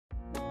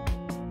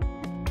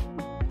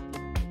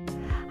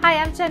Hi,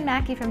 I'm Jen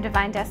Mackey from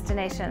Divine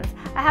Destinations.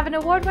 I have an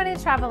award-winning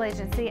travel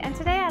agency, and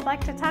today I'd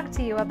like to talk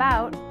to you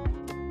about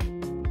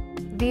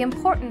the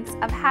importance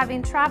of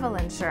having travel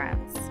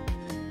insurance.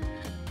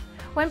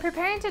 When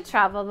preparing to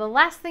travel, the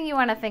last thing you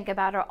want to think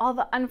about are all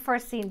the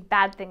unforeseen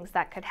bad things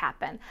that could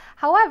happen.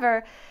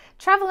 However,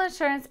 travel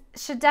insurance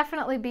should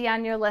definitely be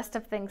on your list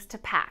of things to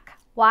pack.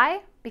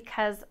 Why?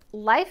 Because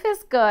life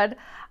is good,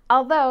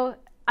 although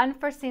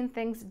unforeseen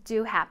things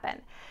do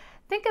happen.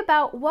 Think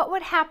about what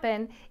would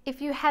happen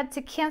if you had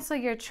to cancel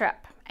your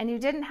trip and you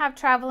didn't have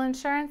travel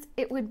insurance.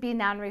 It would be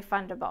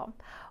non-refundable.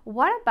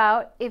 What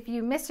about if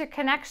you miss your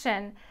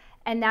connection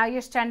and now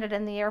you're stranded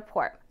in the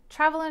airport?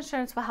 Travel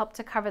insurance will help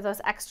to cover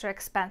those extra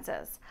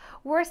expenses.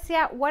 Worse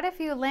yet, what if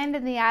you land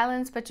in the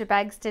islands but your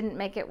bags didn't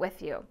make it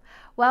with you?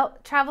 Well,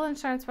 travel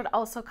insurance would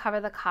also cover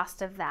the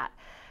cost of that.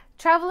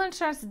 Travel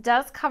insurance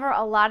does cover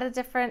a lot of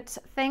different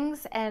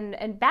things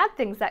and bad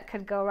things that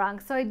could go wrong.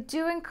 So I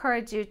do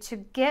encourage you to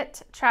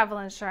get travel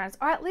insurance,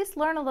 or at least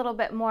learn a little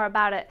bit more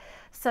about it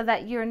so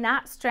that you're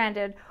not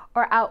stranded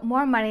or out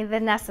more money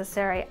than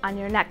necessary on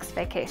your next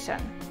vacation.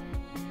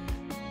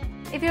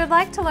 If you would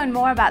like to learn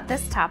more about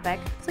this topic,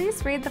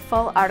 please read the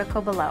full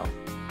article below.